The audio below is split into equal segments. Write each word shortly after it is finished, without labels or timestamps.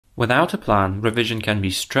Without a plan, revision can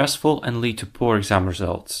be stressful and lead to poor exam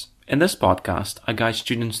results. In this podcast, I guide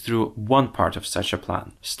students through one part of such a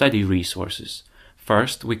plan, study resources.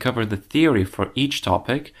 First, we cover the theory for each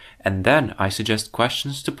topic, and then I suggest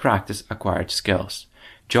questions to practice acquired skills.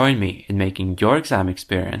 Join me in making your exam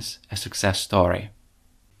experience a success story.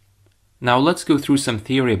 Now let's go through some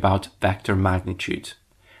theory about vector magnitude.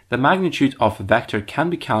 The magnitude of a vector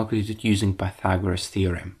can be calculated using Pythagoras'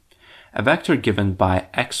 theorem. A vector given by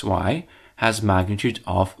xy has magnitude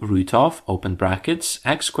of root of, open brackets,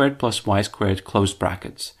 x squared plus y squared, close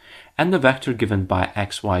brackets. And the vector given by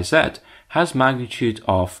xyz has magnitude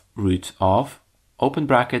of root of, open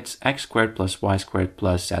brackets, x squared plus y squared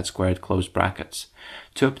plus z squared, close brackets.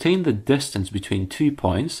 To obtain the distance between 2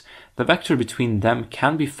 points, the vector between them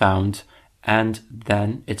can be found and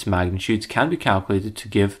then its magnitude can be calculated to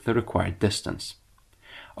give the required distance.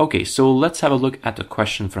 Okay, so let's have a look at a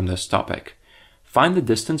question from this topic. Find the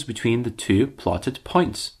distance between the two plotted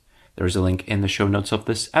points. There is a link in the show notes of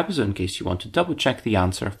this episode in case you want to double check the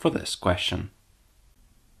answer for this question.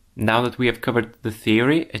 Now that we have covered the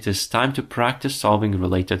theory, it is time to practice solving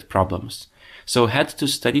related problems. So head to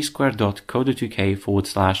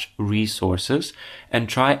studysquare.co.uk/resources and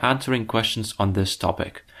try answering questions on this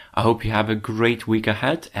topic. I hope you have a great week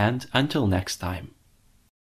ahead, and until next time.